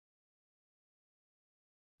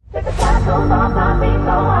shackles off my feet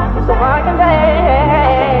so I can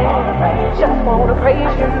dance. Just wanna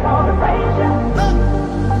praise you, wanna praise you.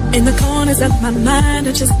 In the corners of my mind,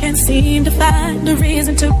 I just can't seem to find a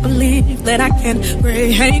reason to believe that I can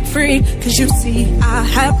break free. Cause you see, I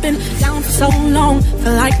have been down for so long,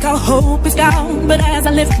 feel like all hope is gone. But as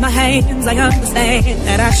I lift my hands, I understand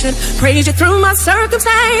that I should praise you through my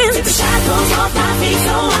circumstance. Take the shackles off my feet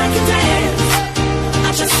so I can dance.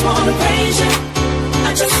 I just wanna praise you,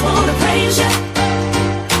 I just wanna praise you.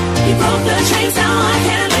 You broke the chains, now I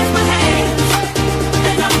can lift my hands.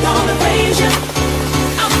 And I'm gonna praise you,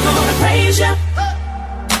 I'm gonna praise you.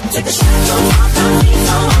 Take the shackles off my feet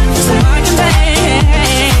so I can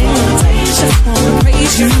dance. Just wanna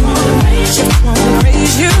praise you, just wanna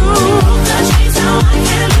praise you. You broke the chains, now I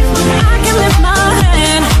can lift my hands. I can lift my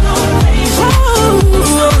hand. I'm gonna praise you,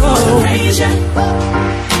 I'm gonna praise you.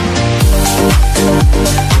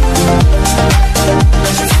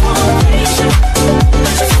 I just wanna praise you,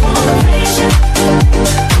 I just wanna praise you.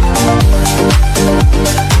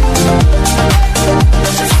 I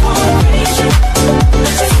just wanna praise you,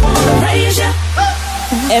 I just wanna praise you.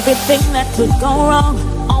 Everything that could go wrong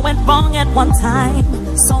all went wrong at one time.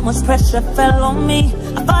 So much pressure fell on me,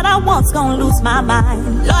 I thought I was gonna lose my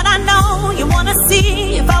mind. Lord, I know you wanna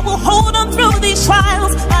see if I will hold on through these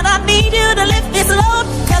trials, but I need you to lift this load,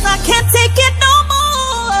 cause I can't take it no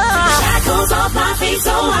more. Shackles off my feet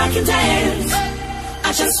so I can dance.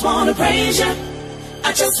 I just wanna praise you,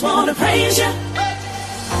 I just wanna praise you.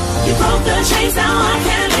 You broke the chains, now I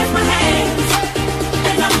can lift my hands.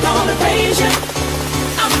 And I'm gonna praise you,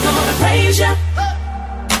 I'm gonna praise you.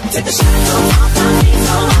 Take the shackles off my feet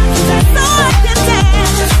so I can dance. So I can dance.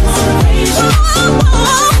 I just wanna praise you, I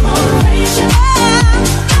just wanna praise you.